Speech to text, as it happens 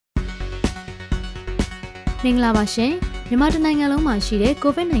မင်္ဂလာပါရှင်မြန်မာနိုင်ငံလုံးမှာရှိတဲ့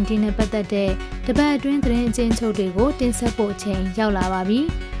COVID-19 နဲ့ပတ်သက်တဲ့တပတ်အတွင်းသတင်းအကျဉ်းချုပ်တွေကိုတင်ဆက်ဖို့အချိန်ရောက်လာပါပြီ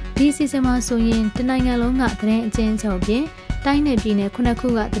။ဒီစီစဉ်မှာဆိုရင်တနိုင်ငံလုံးကသတင်းအကျဉ်းချုပ်ပြင်တိုင်းနယ်ပြည်နယ်9ခု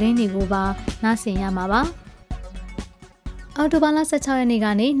ကသတင်းတွေကိုပါနားဆင်ရမှာပါ။အောက်တိုဘာလ16ရက်နေ့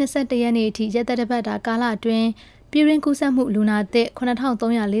ကနေ21ရက်နေ့အထိရက်သက်တစ်ပတ်တာကာလအတွင်းပြည်တွင်းကူးစက်မှုလူနာသစ်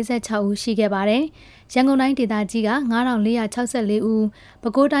9346ဦးရှိခဲ့ပါတယ်။ရန်ကုန်တိုင်းဒေသကြီးက9464ဦးပဲ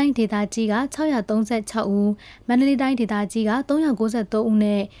ခူးတိုင်းဒေသကြီးက636ဦးမန္တလေးတိုင်းဒေသကြီးက393ဦး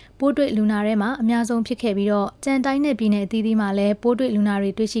နဲ့ပိုးတွေ့လူနာတွေမှာအများဆုံးဖြစ်ခဲ့ပြီးတော့ကြံတိုင်းနဲ့ပြည်နယ်အသီးသီးမှာလည်းပိုးတွေ့လူနာ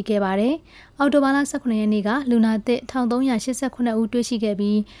တွေတွေ့ရှိခဲ့ပါတယ်။အောက်တိုဘာလ18ရက်နေ့ကလူနာသစ်1389ဦးတွေ့ရှိခဲ့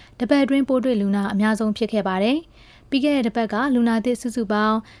ပြီးတပတ်အတွင်းပိုးတွေ့လူနာအများဆုံးဖြစ်ခဲ့ပါတယ်။ပြီးခဲ့တဲ့တစ်ပတ်ကလူနာသစ်စုစု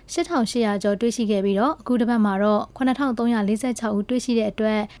ပေါင်း8800ကျော်တွေ့ရှိခဲ့ပြီးတော့အခုတစ်ပတ်မှာတော့9346ဦးတွေ့ရှိတဲ့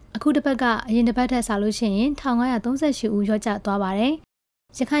အတွက်အခုတစ်ပတ်ကအရင်တစ်ပတ်ထက်ဆလို့ရှိရင်1538ဦးလျော့ကျသွားပါတယ်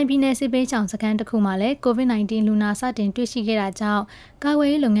။ရခိုင်ပြည်နယ်စစ်ပေးဆောင်စခန်းတစ်ခုမှာလည်း COVID-19 လူနာစတင်တွေ့ရှိခဲ့တာကြော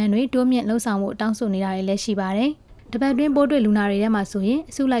င့်ကာကွယ်ရေးလုပ်ငန်းတွေတိုးမြင့်လှုပ်ဆောင်ဖို့တောင်းဆိုနေတာတွေလည်းရှိပါတယ်။တစ်ပတ်တွင်းပိုးတွေ့လူနာတွေထဲမှာဆို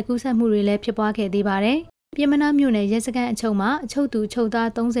ရင်အစုလိုက်ကူးစက်မှုတွေလည်းဖြစ်ပွားခဲ့သေးပါတယ်။ပြည်မနာမြို့နယ်ရဲစခန်းအချုပ်မှာအချုပ်သူချုပ်သား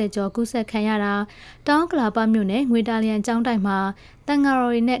30ကျော်ကူးစက်ခံရတာတောင်ကလာပမြို့နယ်ငွေတာလျံကျောင်းတိုင်မှာ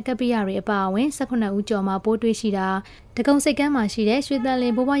တန်ဃာတော်တွေနဲ့ကပ္ပိယတွေအပါအဝင်18ဦးကျော်မှာပိုးတွေ့ရှိတာဒဂုံစိတ်ကမ်းမှာရှိတဲ့ရွှေတန်လ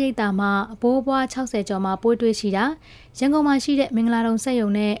င်းဘိုးဘွားရိပ်သာမှာအဘိုးဘွား60ကျော်မှာပိုးတွေ့ရှိတာရန်ကုန်မှာရှိတဲ့မင်္ဂလာတုံစက်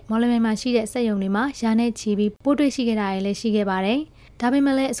ရုံနဲ့မော်လမြိုင်မှာရှိတဲ့စက်ရုံတွေမှာရာနဲ့ချီပြီးပိုးတွေ့ရှိခဲ့တာလည်းရှိခဲ့ပါ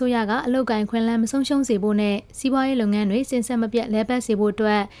တယ်ဒါပေမဲ့လည်းအစိုးရကအလုပ်ကိုင်ခွင့်လန်းမဆုံးရှုံးစေဖို့နဲ့စီးပွားရေးလုပ်ငန်းတွေစဉ်ဆက်မပြတ်လဲပတ်စေဖို့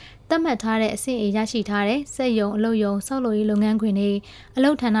အတွက်သတ်မှတ်ထားတဲ့အဆင့်အရရှိထားတဲ့စက်ရုံအလုပ်ရုံဆောက်လုပ်ရေးလုပ်ငန်းခွင်တွေအ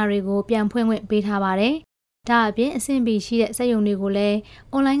လုပ်ဌာနတွေကိုပြန်ဖွင့်ခွင့်ပေးထားပါတယ်။ဒါအပြင်အဆင့် B ရှိတဲ့စက်ရုံတွေကိုလည်း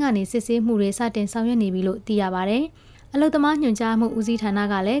အွန်လိုင်းကနေစစ်ဆေးမှုတွေစတင်ဆောင်ရွက်နေပြီလို့သိရပါတယ်။အလုပ်သမားညွှန်ကြားမှုဦးစီးဌာ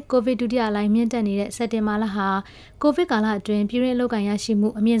နကလည်းကိုဗစ်ဒုတိယလှိုင်းမြင့်တက်နေတဲ့စက်တင်ဘာလဟာကိုဗစ်ကာလအတွင်းပြည်တွင်းအလုပ်ကိုင်ရရှိ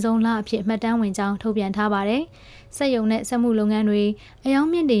မှုအမြင့်ဆုံးလအဖြစ်မှတ်တမ်းဝင်ကြောင်းထုတ်ပြန်ထားပါတယ်။စက်ရုံနဲ့စက်မှုလုပ်ငန်းတွေအယောင်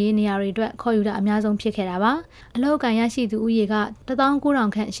မြင့်တင်ရေးနေရာတွေအတွက်ခေါ်ယူတာအများဆုံးဖြစ်ခဲ့တာပါအလောက်ကန်ရရှိသူဦးရေက19000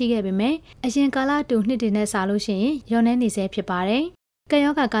ခန့်ရှိခဲ့ပေမဲ့အရင်ကာလတူနှစ်တင်နဲ့စာလို့ရှိရင်လျော့နှဲနေဆဲဖြစ်ပါတယ်က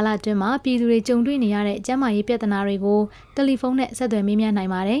ယောဂကာလအတွင်းမှာပြည်သူတွေကြုံတွေ့နေရတဲ့ကျန်းမာရေးပြဿနာတွေကိုတယ်လီဖုန်းနဲ့ဆက်သွယ်မေးမြန်း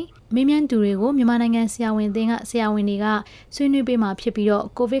နိုင်ပါတယ်။မေးမြန်းသူတွေကိုမြန်မာနိုင်ငံဆရာဝန်အသင်းကဆရာဝန်တွေကဆွေးနွေးပေး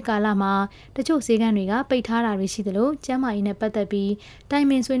မှာဖြစ်ပြီးတော့ကိုဗစ်ကာလမှာတချို့ဆေးခန်းတွေကပိတ်ထားတာတွေရှိသလိုကျန်းမာရေးနဲ့ပတ်သက်ပြီး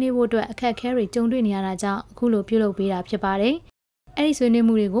တိုင်ပင်ဆွေးနွေးဖို့အတွက်အခက်အခဲတွေကြုံတွေ့နေရတာကြောင့်အခုလိုပြုလုပ်ပေးတာဖြစ်ပါတယ်။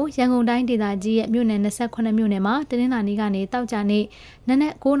အဲ့ဒီဆွေးနွေးမှုတွေကိုရန်ကုန်တိုင်းဒေသကြီးရဲ့မြို့နယ်28မြို့နယ်မှာတနင်္လာနေ့ကနေတောက်ကြနေ့နန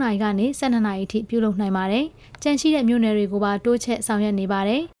က်9:00နာရီကနေ12:00နာရီအထိပြုလုပ်နိုင်ပါတယ်။ကြန့်ရှိတဲ့မြို့နယ်တွေကိုပါတိုးချဲ့ဆောင်ရွက်နေပါ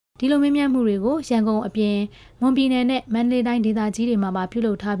တယ်။ဒီလိုမေးမြန်းမှုတွေကိုရန်ကုန်အပြင်မွန်ပြည်နယ်နဲ့မန္တလေးတိုင်းဒေသကြီးတွေမှာပါ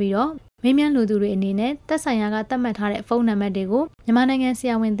ပြုလုပ်ထားပြီးတော့မေးမြန်းလူသူတွေအနေနဲ့သက်ဆိုင်ရာကသတ်မှတ်ထားတဲ့ဖုန်းနံပါတ်တွေကိုမြန်မာနိုင်ငံဆ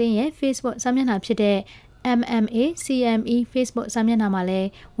ရာဝန်သင်းရဲ့ Facebook စာမျက်နှာဖြစ်တဲ့ MMA-CME Facebook စာမျက်နှာမှာလည်း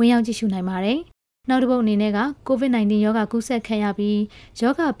ဝင်ရောက်ကြည့်ရှုနိုင်ပါတယ်။နောက်တစ်ပုတ်အနေနဲ့က COVID-19 ရောဂါကူးစက်ခံရပြီး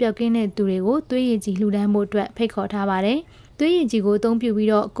ရောဂါပျောက်ကင်းတဲ့သူတွေကိုသွေးရည်ကြည်လှူဒါန်းဖို့အတွက်ဖိတ်ခေါ်ထားပါတယ်။သွေးရည်ကြည်ကိုအသုံးပြုပြီး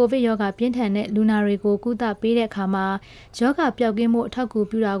တော့ကိုဗစ်ရောဂါပြင်းထန်တဲ့လူနာတွေကိုကုသပေးတဲ့အခါမှာရောဂါပျောက်ကင်းမှုအထောက်အကူ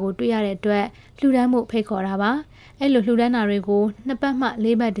ပြုတာကိုတွေ့ရတဲ့အတွက်လှူဒါန်းမှုဖိတ်ခေါ်တာပါ။အဲ့လိုလှူဒါန်းတာတွေကို2ပတ်မှ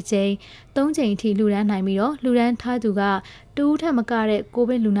4ပတ်တစ်ကြိမ်3ကြိမ်အထိလှူဒါန်းနိုင်ပြီးတော့လှူဒါန်းထားသူကတူးထက်မကတဲ့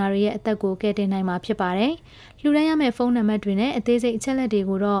ကိုဗစ်လူနာတွေရဲ့အသက်ကိုကယ်တင်နိုင်မှာဖြစ်ပါတယ်။လှူဒါန်းရမယ့်ဖုန်းနံပါတ်တွေနဲ့အသေးစိတ်အချက်အလက်တွေ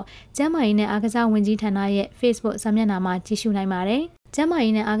ကိုတော့ကျန်းမာရေးနဲ့အားကစားဝန်ကြီးဌာနရဲ့ Facebook စာမျက်နှာမှာကြည့်ရှုနိုင်ပါတယ်။ကျ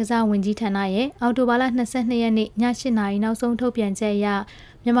န်းမာရေးနဲ့အားကစားဝန်ကြီးဌာနရဲ့အောက်တိုဘာလ22ရက်နေ့ည8:00နာရီနောက်ဆုံးထုတ်ပြန်ချက်အ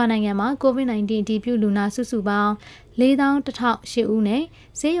ရမြန်မာနိုင်ငံမှာ COVID-19 အတည်ပြုလူနာစုစုပေါင်း4108ဦး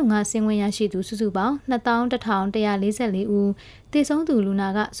နဲ့ဆေးရုံကဆင်းဝင်ရရှိသူစုစုပေါင်း2144ဦး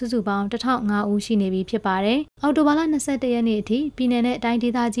တည်ဆုံးသူလူနာကစုစုပေါင်း1005ဦးရှိနေပြီဖြစ်ပါတယ်။အောက်တိုဘာလ21ရက်နေ့အထိပြည်내နဲ့တို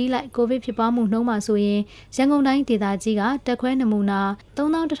င်းဒေသကြီးလိုက်ကိုဗစ်ဖြစ်ပွားမှုနှုန်းမှာဆိုရင်ရန်ကုန်တိုင်းဒေသကြီးကတက်ခွဲနမူနာ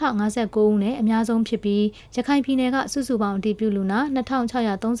3059ဦးနဲ့အများဆုံးဖြစ်ပြီးရခိုင်ပြည်နယ်ကစုစုပေါင်းအတည်ပြုလူနာ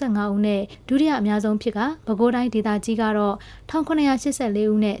2635ဦးနဲ့ဒုတိယအများဆုံးဖြစ်ကပဲခူးတိုင်းဒေသကြီးကတော့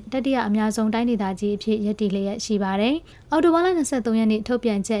1984ဦးနဲ့တတိယအများဆုံးတိုင်းဒေသကြီးအဖြစ်ရပ်တည်လျက်ရှိပါတယ်။အောက်တိုဘာလ23ရက်နေ့ထုတ်ပြ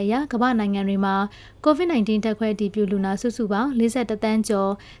န်ချက်အရကမ္ဘာနိုင်ငံတွေမှာ COVID-19 တက်ခွဲအတည်ပြုလူနာစုစုပေါင်း41တန်း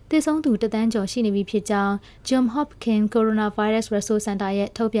ကျော်သေဆုံးသူ1တန်းကျော်ရှိနေပြီဖြစ်ကြောင်း Johns Hopkins Coronavirus Resource Center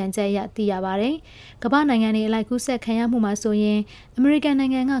ရဲ့ထုတ်ပြန်ချက်အရသိရပါတယ်။ကမ္ဘာနိုင်ငံတွေအလိုက်ကူးစက်ခံရမှုမှာဆိုရင်အမေရိကန်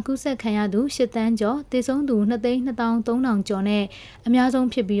နိုင်ငံကကူးစက်ခံရသူ8တန်းကျော်သေဆုံးသူ2,230,000ကျော်နဲ့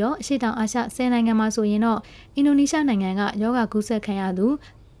အများဆုံးဖြစ်ပြီးတော့အရှေ့တောင်အာရှ10နိုင်ငံမှာဆိုရင်တော့အင်ဒိုနီးရှားနိုင်ငံကရောဂါကူးစက်ခံရသူ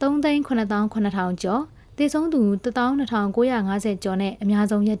3,9,900,000ကျော်သေဆုံးသူ12,950 ကျော်နဲ့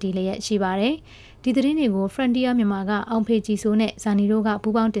အများဆုံးရပ်တည်လျက်ရှိပါတယ်။ဒီသတင်းတွေကို Frontier မြန်မာကအောင်ဖေကြည်စိုးနဲ့ဇာနီတို့က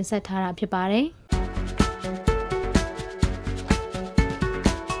ပူးပေါင်းတင်ဆက်ထားတာဖြစ်ပါတယ်။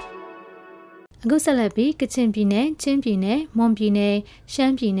 အခုဆက်လက်ပြီးကချင်ပြည်နယ်ချင်းပြည်နယ်မွန်ပြည်နယ်ရှ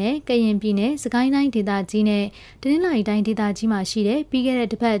မ်းပြည်နယ်ကရင်ပြည်နယ်စကိုင်းတိုင်းဒေသကြီးနဲ့တနင်္လာရီတိုင်းဒေသကြီးမှာရှိတဲ့ပြီးခဲ့တဲ့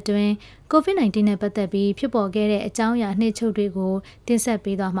တစ်ပတ်အတွင်း COVID-19 နဲ့ပတ်သက်ပြီးဖြစ်ပေါ်ခဲ့တဲ့အကြောင်းအရာနှိမ့်ချုပ်တွေကိုတင်ဆက်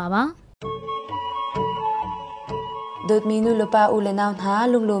ပေးသွားမှာပါဒုတ်မီနူလပါဦးလနောင်ဟာ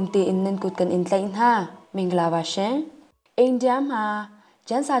လုံလုံတီအင်းနန်ကုတ်ကန်အင်တလိုင်းဟာမင်္ဂလာပါရှင်အိန္ဒိယမှာ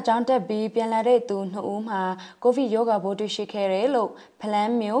ကျန်းစာကြောင်းတက်ပြီးပြန်လာတဲ့သူနှစ်ဦးမှာကိုဗစ်ရောဂါပိုးတွေ့ရှိခဲ့တယ်လို့ဖလ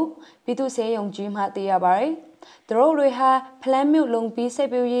န်းမြို့ပြည်သူ့ဆေးရုံကြီးမှသိရပါတယ်။သူတို့တွေဟာဖလန်းမြို့လုံပြီးစိတ်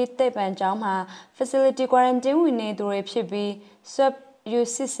ပြည့်ရေးတဲ့ပံကျောင်းမှာ facility quarantine ဝင်နေသူတွေဖြစ်ပြီး swab ယူ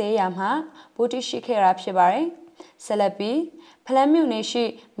စစ်ဆေးရမှာပိုးတွေ့ရှိခဲ့တာဖြစ်ပါတယ်။ဆက်လက်ပြီးဖလန်းမြို့နေရှိ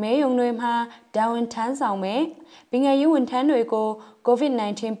မဲယုံတွေမှာဒါဝန်ထမ်းဆောင်မဲ့ပညာရေးဝန်ထမ်းတွေကို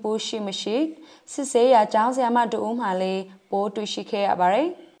COVID-19 ပိုးရှိမရှိစစ်ဆေးရကျောင်းဆရာမတို့ဦးမှလည်းပိုးတွေ့ရှိခဲ့ရပါတယ်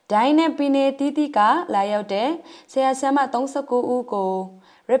။ဒိုင်းနဲ့ပြည်နယ်တီးတီးကလာရောက်တဲ့ဆရာဆရာမ39ဦးကို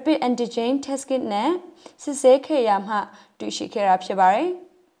Rapid Antigen Test Kit နဲ့စစ်ဆေးခဲ့ရမှတွေ့ရှိခဲ့တာဖြစ်ပါတယ်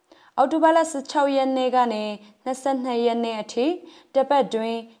။အောက်တိုဘာလ16ရက်နေ့ကနေ22ရက်နေ့အထိတပတ်တွ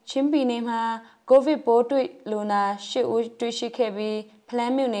င်ချင်းပြည်နယ်မှာကိုဗစ်ပိုးတွေ့လူနာ10ဦးတွေ့ရှိခဲ့ပြီးဖလ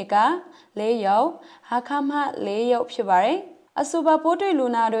န်းမြို့နယ်က4ယောက်ဟာခါမှ4ယောက်ဖြစ်ပါတယ်။အဆိုပါပိုးတွေ့လူ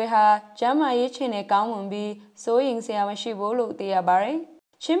နာတွေဟာကျန်းမာရေးခြေနေကောင်းဝင်ပြီးစိုးရိမ်စရာမရှိဘူးလို့သိရပါတယ်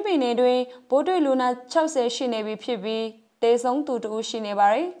။ချင်းပြည်နယ်တွင်ပိုးတွေ့လူနာ60ရှိနေပြီဖြစ်ပြီးတေဆုံးသူတဦးရှိနေပါ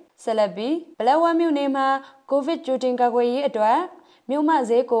တယ်။ဆက်လက်ပြီးဘလက်ဝမ်မြို့နယ်မှာကိုဗစ်ကြိုတင်ကာကွယ်ရေးအတွက်မြို့မ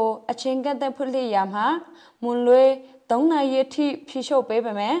ဈေးကိုအချင်းကန့်သက်ဖွင့်လှစ်ရာမှာမွန်လွေ3နိုင်ရထိဖြည့်ချုပ်ပေး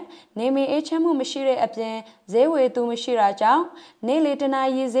ပေမဲ့နေမီအေးချမ်းမှုမရှိတဲ့အပြင်ဈေးဝယ်သူမရှိတာကြောင့်နေလေတနာ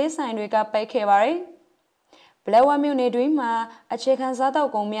ရီဈေးဆိုင်တွေကပိတ်ခဲ့ပါတယ်။ဘလက်ဝမ်မြို့နယ်တွင်မှာအခြေခံစားတော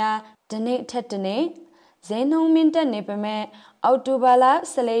က်ကုန်များဒီနေ့ထက်ဒီနေ့ဈေးနှုန်းမြင့်တက်နေပေမဲ့အောက်တိုဘာလ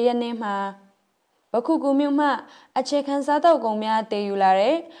14ရက်နေ့မှာဘခုကူမြို့မှအခြေခံစားတောက်ကုန်များတည်ယူလာ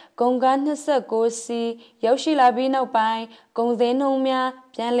တဲ့ကုန်ကား29စီးရောက်ရှိလာပြီးနောက်ပိုင်းကုန်ဈေးနှုန်းများ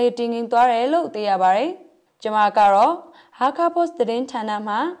ပြန်လည်တည်ငြိမ်သွားတယ်လို့သိရပါတယ်။ကျွန်မကတော့ဟာကာပို့စ်သတင်းဌာန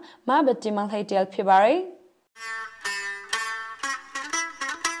မှမဘတီမန်ဟိုတယ်ဖြစ်ပါတယ်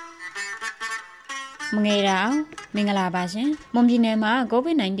မငယ်တာမင်္ဂလာပါရှင်မွန်ပြည်နယ်မှာ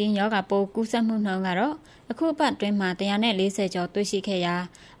COVID-19 ရောဂါပိုးကူးစက်မှုနှုန်းကတော့အခုအပတ်အတွင်းမှာ140ကျော်တွေ့ရှိခဲ့ရာ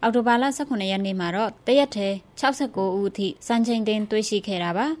အောက်တိုဘာလ18ရက်နေ့မှာတော့တရက်ထဲ69ဦးအထိစံချိန်တင်တွေ့ရှိခဲ့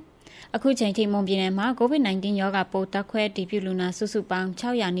တာပါအခုချိန်ထိမွန်ပြည်နယ်မှာ COVID-19 ရောဂါပိုးတက်ခွဲတည်ပြုလူနာစုစုပေါင်း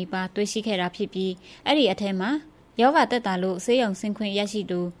600နီးပါးတွေ့ရှိခဲ့တာဖြစ်ပြီးအဲ့ဒီအထက်မှာရောဂါသက်သာလို့ဆေးရုံဆင်းခွင့်ရရှိ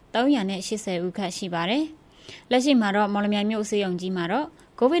သူ380ဦးခန့်ရှိပါတယ်လက်ရှိမှာတော့မော်လမြိုင်မြို့ဆေးရုံကြီးမှာတော့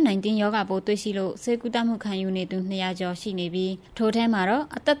COVID-19 ရောဂါပိုးတွေ့ရှိလို့ဆေးကုသမှုခံယူနေသူ200ကျော်ရှိနေပြီးထိုထဲမှာတော့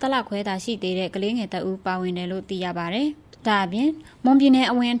အသက်တစ်လခွဲသာရှိသေးတဲ့ကလေးငယ်တဦးပါဝင်တယ်လို့သိရပါတယ်။ဒါအပြင်မွန်ပြည်နယ်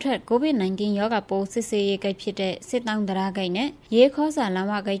အဝင်အထွက် COVID-19 ရောဂါပိုးစစ်ဆေးရေးဂိတ်ဖြစ်တဲ့စစ်တောင်းတရားဂိတ်နဲ့ရေခေါ်စာလမ်း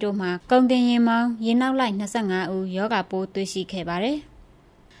ဝဂိတ်တို့မှာကုန်တင်ရင်မောင်းရင်နောက်လိုက်25ဦးရောဂါပိုးတွေ့ရှိခဲ့ပါတယ်။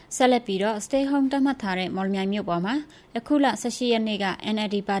ဆက်လက်ပြီးတော့ Stay Home တတ်မှတ်ထားတဲ့မော်လမြိုင်မြို့ပေါ်မှာအခုလ18ရက်နေ့က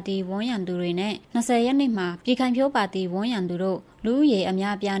NLD ပါတီဝန်ရံသူတွေနဲ့20ရက်နေ့မှာပြည်ခိုင်ဖြိုးပါတီဝန်ရံသူတို့လူဦးရေအ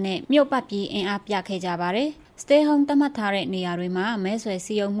များအပြားနဲ့မြို့ပတ်ပြီးအင်အားပြခဲ့ကြပါတယ်။ Stay Home တတ်မှတ်ထားတဲ့နေရာတွေမှာမဲဆွယ်စ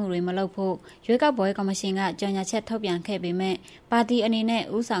ည်းရုံးမှုတွေမလုပ်ဖို့ရွေးကောက်ပွဲကော်မရှင်ကကြေညာချက်ထုတ်ပြန်ခဲ့ပေမဲ့ပါတီအနေနဲ့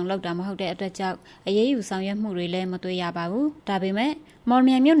ဥဆောင်လုပ်တာမဟုတ်တဲ့အတွက်ကြောင့်အရေးယူဆောင်ရွက်မှုတွေလည်းမတွေ့ရပါဘူး။ဒါပေမဲ့မော်လ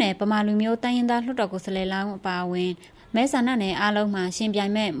မြိုင်မြို့နယ်ပမာလူမျိုးတိုင်းရင်းသားလွှတ်တော်ကိုယ်စားလှယ်လောင်းအပါအဝင်မဲဆန္ဒနယ်အားလုံးမှာရှင်ပြို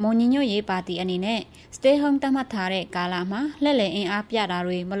င်မဲ့မွန်ညီညွတ်ရေးပါတီအနေနဲ့ Stay Home တတ်မှတ်ထားတဲ့ကာလမှာလှည့်လည်အင်အားပြတာ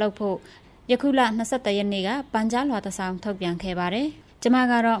တွေမလုပ်ဖို့ယခုလ23ရက်နေ့ကပန်ကြားလွှာတစောင်ထုတ်ပြန်ခဲ့ပါတယ်။ကျွန်မ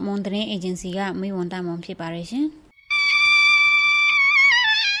ကတော့မွန်သတင်းအေဂျင်စီကမိဝန်တမွန်ဖြစ်ပါတယ်ရှင်။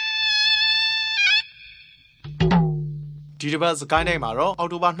ဒီတစ်ပတ်စကိုင်းတိုင်းမှာတော့အော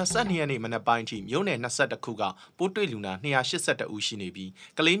က်တိုဘာ22ရက်နေ့မနက်ပိုင်းထိမြို့နယ်22ခုကပိုးတွေ့လူနာ282ဦးရှိနေပြီး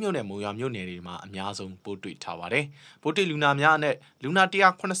ကလေးမြို့နယ်မုံရွာမြို့နယ်တွေမှာအများဆုံးပိုးတွေ့ထားပါတယ်။ပိုးတွေ့လူနာများအနက်လူနာ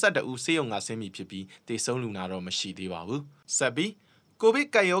182ဦးဆေးရုံကဆင်းပြီဖြစ်ပြီးသေဆုံးလူနာတော့မရှိသေးပါဘူး။ဆက်ပြီးကိုဗစ်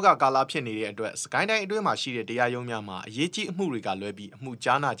ကပ်ရောဂါကာလဖြစ်နေတဲ့အတွက်စကိုင်းတိုင်းအတွင်းမှာရှိတဲ့တရားရုံးများမှာအရေးကြီးအမှုတွေကလွဲပြီးအမှု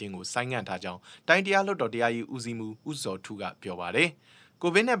ကြားနာခြင်းကိုဆိုင်းငံ့ထားကြောင်းတိုင်းတရားလွှတ်တော်တရားရေးဦးစီးမှုဦးစောထူးကပြောပါတယ်။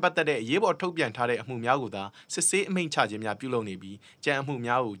ကိုဗစ်နဲ့ပတ်သက်တဲ့အရေးပေါ်ထုတ်ပြန်ထားတဲ့အမှုများကိုသာစစ်ဆေးအမိန့်ချခြင်းများပြုလုပ်နေပြီးကြံအမှု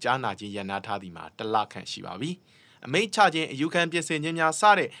များကိုကြားနာခြင်းရန်နာထားသည်မှာတလခန့်ရှိပါပြီ။အမိန့်ချခြင်းအယူခံပြင်ဆင်ခြင်းများစ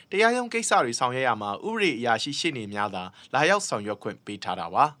တဲ့တရားရုံးကိစ္စတွေဆောင်ရွက်ရမှာဥပဒေအရာရှိရှေ့နေများသာလာရောက်ဆောင်ရွက်ခွင့်ပေးထားတာ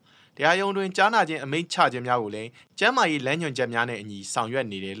ပါ။တရားရုံးတွင်ကြားနာခြင်းအမိန့်ချခြင်းများကိုလည်းကျန်းမာရေးလမ်းညွှန်ချက်များနဲ့အညီဆောင်ရွက်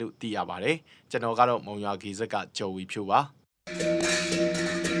နေတယ်လို့သိရပါတယ်။ကျွန်တော်ကတော့မုံရွာဂေဇက်ကကျော်ဝီဖြိုးပါ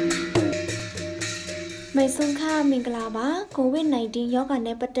မ မိုင်ဆုံးခမင်္ဂလာပါကိုဗစ် -19 ရောဂါ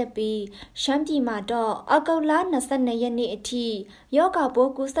နဲ့ပတ်သက်ပြီးရှမ်းပြည်မှာတော့အောက်တိုဘာလ22ရက်နေ့အထိရောဂါ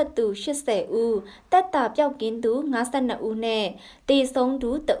ပိုးကူးစက်သူ80ဦးတက်တာပျောက်ကင်းသူ52ဦးနဲ့သေဆုံးသူ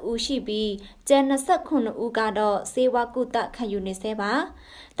1ဦးရှိပြီးကျန်29ဦးကတော့ဆေးဝါးကုသခံယူနေဆဲပါ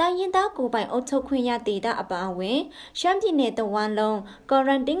တိုင်းရင်းသားကိုပိုင်အုပ်ချုပ်ခွင့်ရဒေသအပါအဝင်ရှမ်းပြည်နယ်တဝန်းလုံး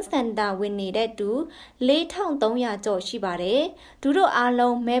Quarantine Center ဝင်နေတဲ့သူ4300ကျော်ရှိပါတယ်သူတို့အား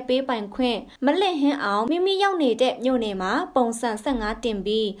လုံးမဲပေးပိုင်ခွင့်မလင့်ဟင်းအောင်မိမိရောက်နေတဲ့မြို့နယ်မှာပုံစံ15တင်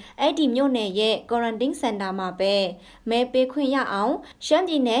ပြီးအဲ့ဒီမြို့နယ်ရဲ့ Quarantine Center မှာပဲမဲပေးခွင့်ရအောင်ရှမ်း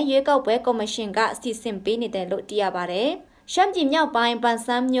ပြည်နယ်ရွေးကောက်ပွဲကော်မရှင်ကအစီအစဉ်ပေးနေတယ်လို့သိရပါတယ်ရှမ်းပြည်မြောက်ပိုင်းပန်ဆ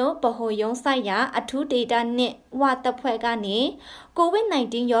န်းမြို့ဗဟိုရုံးဆိုင်ရာအထူးဒေတာနှင့်ဝတပ်ဖွဲ့ကနေကိုဗစ်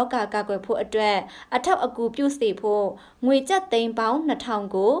 -19 ရောဂါကာကွယ်ဖို့အတွက်အထောက်အကူပြုစေဖို့ငွေကျပ်သိန်းပေါင်း2000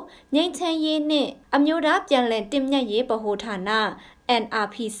ကိုငိမ့်ချမ်းရေးနှင့်အမျိုးသားပြန်လည်တည်မြဲရေးဗဟိုဌာန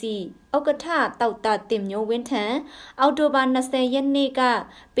NRPC ဥက္ကဋ္ဌတောက်တာတင်မျိုးဝင်းထံအောက်တိုဘာ20ရက်နေ့က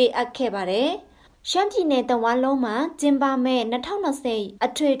ပေးအပ်ခဲ့ပါတယ်ရှမ်းပြည်နယ်တဝန်းလုံးမှာကျင်းပမဲ့2020အ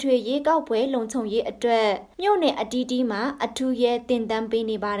ထွေထွေရွေးကောက်ပွဲလုံခြုံရေးအတွက်မြို့နယ်အတီးတီးမှာအထူးရဲတင်တန်းပေး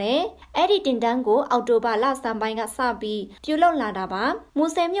နေပါတယ်။အဲ့ဒီတင်တန်းကိုအောက်တိုဘာလဆန်းပိုင်းကစပြီးပြုလုပ်လာတာပါ။မူ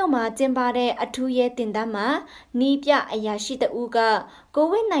ဆယ်မြို့မှာကျင်းပတဲ့အထူးရဲတင်တန်းမှာနီးပြအရာရှိတဦးကကို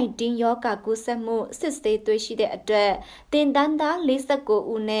ဗစ် -19 ရောဂါကူးစက်မှုစစ်ဆေးတွေ့ရှိတဲ့အတွက်တင်တန်းသား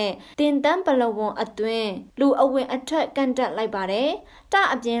49ဦးနဲ့တင်တန်းပလဝန်အတွင်းလူအဝင်အထွက်ကန့်တက်လိုက်ပါတယ်။တ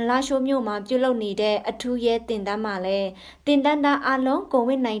အပြင်လာရှိုးမြို့မှာပြုလုပ်နေတဲ့အထူးရဲတင်တန်းမှာလည်းတင်တန်းသားအလုံးကိုဗ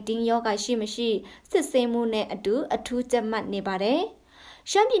စ် -19 ရောဂါရှိမရှိစစ်ဆေးမှုနဲ့အထူးကြပ်မတ်နေပါတယ်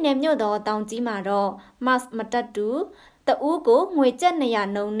။ရှမ်းပြည်နယ်မြို့တော်တောင်ကြီးမှာတော့ mask မတတ်တူတဦးကိုငွေကျပ်200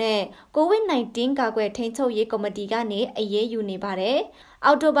နှုန်းနဲ့ကိုဗစ် -19 ကာကွယ်ထိန်းချုပ်ရေးကော်မတီကနေအရေးယူနေပါတယ်။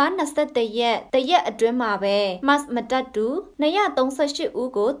အောက်တိုဘာ21ရက်တရက်အတွင်းမှာပဲ mask မတတ်တူ238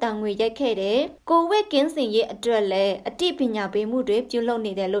ဦးကိုတန်ငွေရိုက်ခဲ့တယ်။ကိုဗစ်ကင်းစင်ရေးအတွက်လည်းအသိပညာပေးမှုတွေပြုလုပ်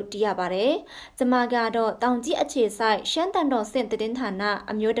နေတယ်လို့သိရပါတယ်။ကျမကတော့တောင်ကြီးအခြေစိုက်ရှမ်းတန်တော်စင်သတင်းဌာန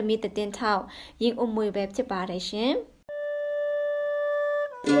အမျိုးသမီးသတင်းထောက်ရင်ဦးမွေပဲဖြစ်ပါတယ်ရှင်။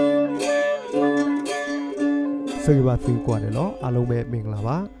စေဘာသင်ကွာတယ်နော်အားလုံးပဲမင်္ဂလာ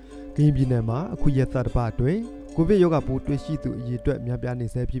ပါကရင်ပြည်နယ်မှာအခုရက်သတ္တပတ်အတွင်းကိုဗစ်ရောဂါပိုးတွေ့ရှိသူအရေအတွက်များပြားနေ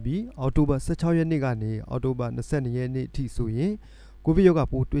ဆဲဖြစ်ပြီးအောက်တိုဘာ16ရက်နေ့ကနေအောက်တိုဘာ22ရက်နေ့ထိဆိုရင်ကိုဗစ်ရောဂါ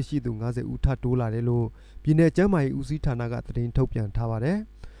ပိုးတွေ့ရှိသူ50ဦးထပ်တိုးလာတယ်လို့ပြည်내ကျန်းမာရေးဦးစီးဌာနကသတင်းထုတ်ပြန်ထားပါတယ်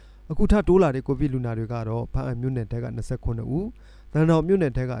အခုထပ်တိုးလာတဲ့ကိုဗစ်လူနာတွေကတော့ဖားအံမြို့နယ်ထဲက29ဦးတန်တော်မြို့န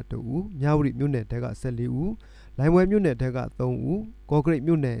ယ်ထဲက2ဦးမြဝတီမြို့နယ်ထဲက14ဦးလိုင်ဝဲမြို့နယ်ထဲက3ဦးကော့ကရိတ်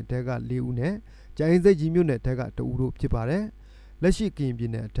မြို့နယ်ထဲက4ဦးနဲ့ကျိုင်းစိတ်ကြီးမြို့နယ်ထဲက2ဦးတို့ဖြစ်ပါတယ်လက်ရှိကရင်ပြ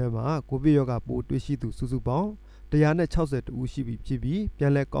ည်နယ်အထက်မှာကိုဗစ်ရောဂါပိုးတွေ့ရှိသူစုစုပေါင်း162ဦးရှိပြီဖြစ်ပြီးပြ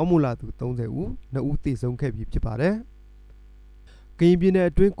န်လည်ကောင်းမွန်လာသူ30ဦး2ဦးသေဆုံးခဲ့ပြီဖြစ်ပါတယ်ကရင်ပြည်နယ်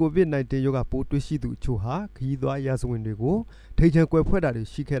အတွင်းကိုဗစ် -19 ရောဂါပိုးတွေ့ရှိသူအချို့ဟာခရီးသွားရာဇဝင်တွေကိုထိန်ချန်ကွယ်ဖွဲ့တာတွေ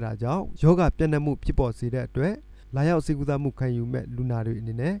ရှိခဲ့တာကြောင့်ရောဂါပြန့်နှံ့မှုဖြစ်ပေါ်စေတဲ့အတွက်လာရောက်ဆေးကုသမှုခံယူမဲ့လူနာတွေအ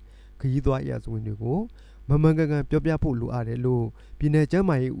နေနဲ့ခရီးသွားရာဇဝင်တွေကိုမမှန်ကန်ကန်ပြောပြဖို့လိုအပ်တယ်လို့ပြည်내ကျန်း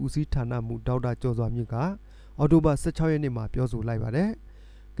မာရေးဦးစီးဌာနမှဒေါက်တာကျော်စွာမြင့်ကအောက်တိုဘာ16ရက်နေ့မှာပြောဆိုလိုက်ပါတယ်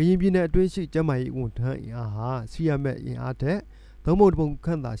။ကရင်ပြည်နယ်အတွင်းရှိကျန်းမာရေးဝန်ထမ်းအင်အားဟာစီရမဲ့အင်အားထက်သုံးပုံတစ်ပုံခ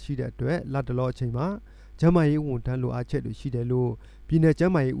န့်သာရှိတဲ့အတွက်လက်တလောအချိန်မှာကျန်းမာရေးဝန်ထမ်းလိုအပ်ချက်တွေရှိတယ်လို့ပြည်내ကျ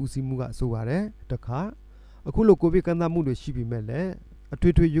န်းမာရေးဦးစီးမှုကဆိုပါတယ်။တခါအခုလိုကိုဗစ်ကန့်သတ်မှုတွေရှိပြီးမဲ့လည်းအထွေ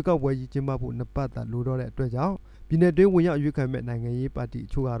ထွေရွေးကောက်ပွဲကြီးကျင်းပဖို့နှစ်ပတ်သာလိုတော့တဲ့အတွက်ကြောင့်ပြည်내တွင်းဝင်ရောက်ရွေးခံမဲ့နိုင်ငံရေးပါတီအ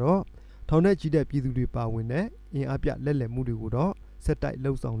ချို့ကတော့ထောင်နဲ့ကြီးတဲ့ပြည်သူတွေပါဝင်တဲ့အင်အားပြလက်လည်မှုတွေကိုတော့ဆက်တိုက်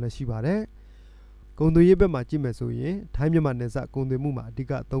လှုပ်ဆောင်လက်ရှိပါတယ်။ကုန်သွယ်ရေးဘက်မှာကြည့်မယ်ဆိုရင်ထိုင်းမြန်မာနယ်စပ်ကုန်သွယ်မှုမှာအဓိ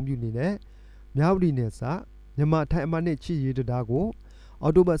ကအသုံးပြုနေတဲ့မြဝတီနယ်စပ်မြန်မာထိုင်းအမှတ်နဲ့ချစ်ရေးတရားကိုအော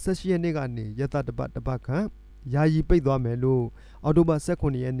က်တိုဘာ18ရက်နေ့ကနေရက်သတ္တပတ်ခန့်ယာယီပိတ်သွားမယ်လို့အောက်တိုဘာ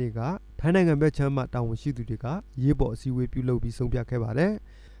18ရက်နေ့ကထိုင်းနိုင်ငံဘက်ခြမ်းမှတာဝန်ရှိသူတွေကရေးပေါ်အစည်းအဝေးပြုလုပ်ပြီးဆုံးဖြတ်ခဲ့ပါတယ်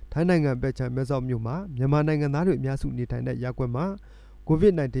။ထိုင်းနိုင်ငံဘက်ခြမ်းမဲဆောက်မြို့မှာမြန်မာနိုင်ငံသားတွေအများစုနေထိုင်တဲ့ရပ်ကွက်မှာကိုဗ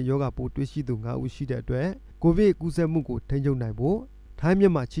စ် -19 ရောဂါပိုးတွေ့ရှိသူ5ဦးရှိတဲ့အတွက်ကိုဗစ်ကူးစက်မှုကိုထိန်းချုပ်နိုင်ဖို့ထိုင်းမြ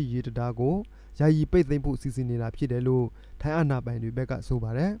န်မာချစ်ရေးတရားကိုယာယီပိတ်သိမ်းဖို့စီစဉ်နေတာဖြစ်တယ်လို့ထိုင်းအာဏာပိုင်တွေဘက်ကဆို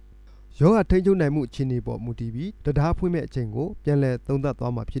ပါတယ်။ရောဂါထိန်းချုပ်နိုင်မှုအခြေအနေပေါ်မူတည်ပြီးတရားဖွင့်မဲ့အချိန်ကိုပြန်လည်သုံးသပ်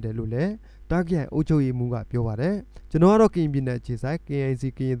သွားမှာဖြစ်တယ်လို့လည်းတားခိုင်အုပ်ချုပ်ရေးမှူးကပြောပါတယ်။ကျွန်တော်ကတော့ကရင်ပြည်နယ်ခြေဆိုင် KIC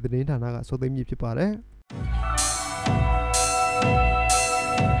ကရင်သတင်းဌာနကစောသိမ်းမြင့်ဖြစ်ပါတယ်။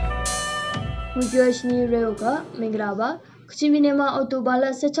မူကျော်ရှင်ရေကမင်္ဂလာပါကချင်ပြည်နယ်မှာအောက်တိုဘာလ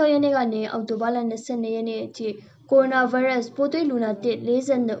16ရက်နေ့ကနေအောက်တိုဘာလ22ရက်နေ့အထိကိုရိုနာဗိုင်းရပ်စ်ပိုးတွေ့လူနာသစ်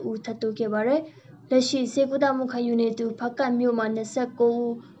42ဦးထပ်တိုးခဲ့ပါတယ်။လက်ရှိဆေးကုသမှုခံယူနေသူဖကတ်မြို့မှာ29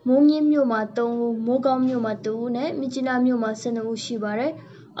ဦးမိုးမြင့်မြို့မှာ3ဦးမိုးကောင်းမြို့မှာ2ဦးနဲ့မြစ်ကြီးနားမြို့မှာ12ဦးရှိပါတယ်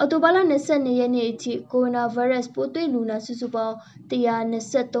။အောက်တိုဘာလ22ရက်နေ့အထိကိုရိုနာဗိုင်းရပ်စ်ပိုးတွေ့လူနာစုစုပေါင်း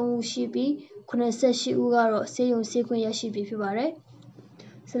123ဦးရှိပြီး 88ဦးကတော့ဆေးရုံဆေးခွင့်ရရှိပြီဖြစ်ပါတယ်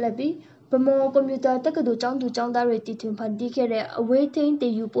။ဆက်လက်ပြီးဗမော်ကွန်ပျူတာတက္ကသိုလ်ကျောင်းသူကျောင်းသားတွေတည်ထွင်ဖန်တီးခဲ့တဲ့အဝေးထိန်းတ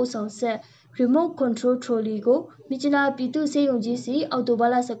ည်ယူပို့ဆောင်ဆက် Remote Control Trolley ကိုမြစ်ကြီးနားပြည်သူ့ဆေးရုံကြီးစီအောက်တိုဘာ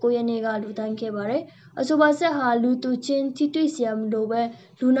လ19ရက်နေ့ကလူတိုင်းခဲ့ပါတယ်။အဆိုပါဆက်ဟာလူသူချင်းထိတွေ့စရာမလိုပဲ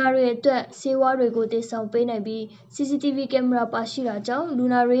လူနာတွေအတွက်ဆေးဝါးတွေကိုတည်ဆောင်ပေးနိုင်ပြီး CCTV ကင်မရာပါရှိတာကြောင့်လူ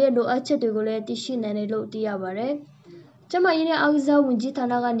နာတွေရဲ့လိုအပ်ချက်တွေကိုလည်းသိရှိနိုင်တယ်လို့သိရပါတယ်။ကျမကြီးနဲ့အားကစားဝန်ကြီးဌာ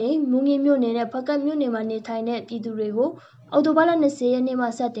နကနေမုံငင်းမြို့နယ်နဲ့ဖကတ်မြို့နယ်မှာနေထိုင်တဲ့ပြည်သူတွေကိုအောက်တိုဘာလ20ရက်နေ့မှ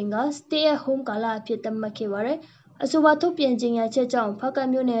စတင်က Stay at Home ကာလအဖြစ်သတ်မှတ်ခဲ့ပါတယ်။အဆိုပါထုတ်ပြန်ကြေညာချက်ကြောင့်ဖကတ်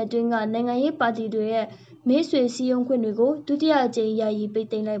မြို့နယ်အတွင်းကနိုင်ငံရေးပါတီတွေရဲ့မေးဆွေစည်းရုံးခွင့်တွေကိုဒုတိယအကြိမ်ယာယီပိတ်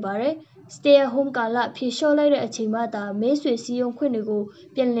သိမ်းလိုက်ပါတယ်။ Stay at Home ကာလဖြေလျှော့လိုက်တဲ့အချိန်မှသာမေးဆွေစည်းရုံးခွင့်တွေကို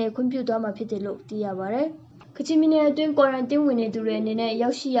ပြန်လည်ခွင့်ပြုသွားမှာဖြစ်တယ်လို့သိရပါတယ်။ကချင်ပြည်နယ်အတွင်းကွာရန်တင်းဝင်နေသူတွေအနေနဲ့ရော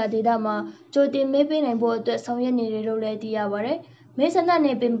က်ရှိရာဒေသမှာကြိုတင်မဲပေးနိုင်ဖို့အတွက်ဆောင်ရွက်နေတယ်လို့လည်းသိရပါတယ်။မဲဆန္ဒန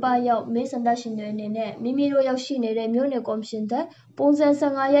ယ်ပင်ပရောက်မဲဆန္ဒရှင်တွေအနေနဲ့မိမိတို့ရောက်ရှိနေတဲ့မြို့နယ်ကော်မရှင်ထံပုံစံ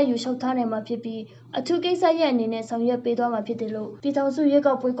15ရက်ယူလျှောက်ထားနိုင်မှာဖြစ်ပြီးအထူးကိစ္စရပ်အနေနဲ့ဆောင်ရွက်ပေးသွားမှာဖြစ်တယ်လို့ပြည်ထောင်စုရွေး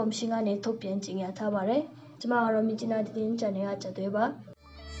ကောက်ပွဲကော်မရှင်ကနေထုတ်ပြန်ကြေညာထားပါတယ်။ကျွန်မကတော့မြစ်ကြီးနားသတင်းချန်နယ်ကကြသွေးပါ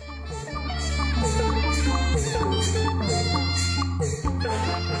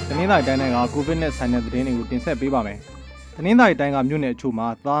တနင်္သာရီတိုင်းကကိုဗစ်နဲ့ဆိုင်တဲ့သတင်းတွေကိုတင်ဆက်ပေးပါမယ်။တနင်္သာရီတိုင်းကမြို့နယ်အချို့မှာ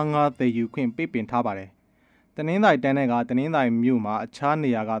သားငါးသယ်ယူခွင့်ပိတ်ပင်ထားပါတယ်။တနင်္သာရီတိုင်းကတနင်္သာရီမြို့မှာအခြားနေ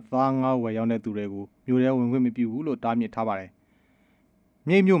ရာကသားငါးဝယ်ရောက်တဲ့သူတွေကိုမြို့ထဲဝင်ခွင့်မပြုဘူးလို့တားမြစ်ထားပါတယ်။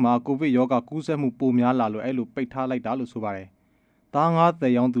မြိတ်မြို့မှာကိုဗစ်ရောဂါကူးစက်မှုပိုများလာလို့အဲ့လိုပိတ်ထားလိုက်တာလို့ဆိုပါတယ်။သားငါးသ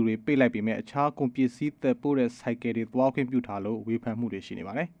ယ်ရောက်သူတွေပိတ်လိုက်ပေမဲ့အခြားကုန်ပစ္စည်းသယ်ပို့တဲ့ဆိုင်ကယ်တွေသွားခွင့်ပြုထားလို့ဝေဖန်မှုတွေရှိနေ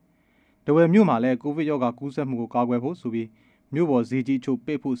ပါတယ်။တဝယ်မြို့မှာလည်းကိုဗစ်ရောဂါကူးစက်မှုကိုကာကွယ်ဖို့ဆိုပြီးမြို့ပေါ်ဈေးကြီးချို့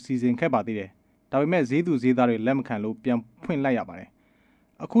ပိတ်ဖို့စီစဉ်ခဲ့ပါသေးတယ်။ဒါပေမဲ့ဈေးသူဈေးသားတွေလက်မခံလို့ပြန်ဖွင့်လိုက်ရပါတယ်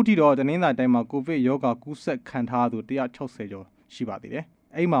။အခုထိတော့တနင်္သာရီတိုင်းမှာကိုဗစ်ရောဂါကူးစက်ခံထားသူ160ကျော်ရှိပါသေးတယ်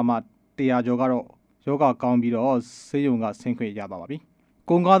။အဲ့မှာမှ100ကျော်ကတော့ရောဂါကောင်းပြီးတော့ဆေးရုံကဆင်းခွင့်ရသွားပါပြီ။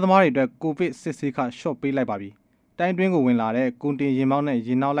ကုန်ကားသမားတွေအတွက်ကိုဗစ်စစ်ဆေးခရှော့ပေးလိုက်ပါပြီ။တိုင်းတွင်းကိုဝင်လာတဲ့ကုန်တင်ရင်မောင်းနဲ့ရ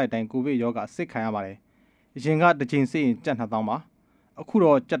င်နောက်လိုက်တိုင်းကိုဗစ်ရောဂါစစ်ခံရပါတယ်။အရင်ကတစ်ချိန်စစ်ရင်ကျပ်2000ပါ။အခု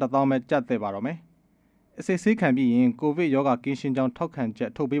တော့ကျပ်1000ပဲကျပ်သေးပါတော့မယ်။အစစ်ဆေးခံပြီးရင်ကိုဗစ်ရောဂါကင်းရှင်းကြောင်းထောက်ခံချ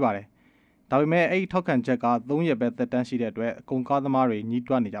က်ထုတ်ပေးပါတယ်။ဒါပေမဲ့အဲ့ဒီထောက်ခံချက်က3ရက်ပဲသက်တမ်းရှိတဲ့အတွက်အကုန်ကားသမားတွေညှိ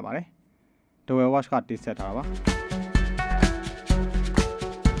တွားနေကြပါတယ်။ The Watch ကတင်ဆက်ထားတာပါ။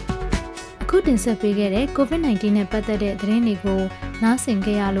အခုတင်ဆက်ပေးခဲ့တဲ့ COVID-19 နဲ့ပတ်သက်တဲ့သတင်းတွေကိုနားဆင်ကြ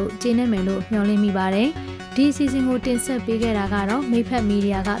ရလို့ကျေနပ်မယ်လို့မျှော်လင့်မိပါတယ်။ဒီအစီအစဉ်ကိုတင်ဆက်ပေးခဲ့တာကတော့မိဖက်မီဒီ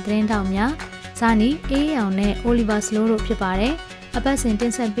ယာကသတင်းတောက်များဇာနီအေးအောင်နဲ့ Oliver Slow တို့ဖြစ်ပါတယ်။အပတ်စဉ်တ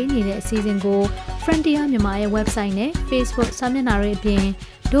င်ဆက်ပေးနေတဲ့အစီအစဉ်ကို Frontier မြန်မာရဲ့ website နဲ့ Facebook စာမျက်နှာတွေအပြင်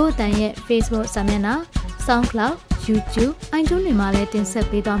ဒို့အတန်ရဲ့ Facebook စာမျက်နှာ SoundCloud YouTube iTunes တွေမှာလည်းတင်ဆက်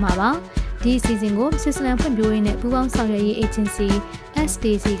ပေးသွားမှာပါဒီအစီအစဉ်ကိုစစ်စလန်ဖွံ့ဖြိုးရေးနဲ့ပူးပေါင်းဆောင်ရွက်ရေး Agency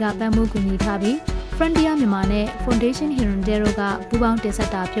STC ကပံ့ပိုးကူညီထားပြီး Frontier မြန်မာနဲ့ Foundation Hirondero ကပူးပေါင်းတင်ဆ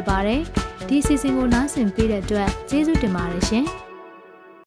က်တာဖြစ်ပါတယ်ဒီအစီအစဉ်ကိုနားဆင်ပေးတဲ့အတွက်ကျေးဇူးတင်ပါတယ်ရှင်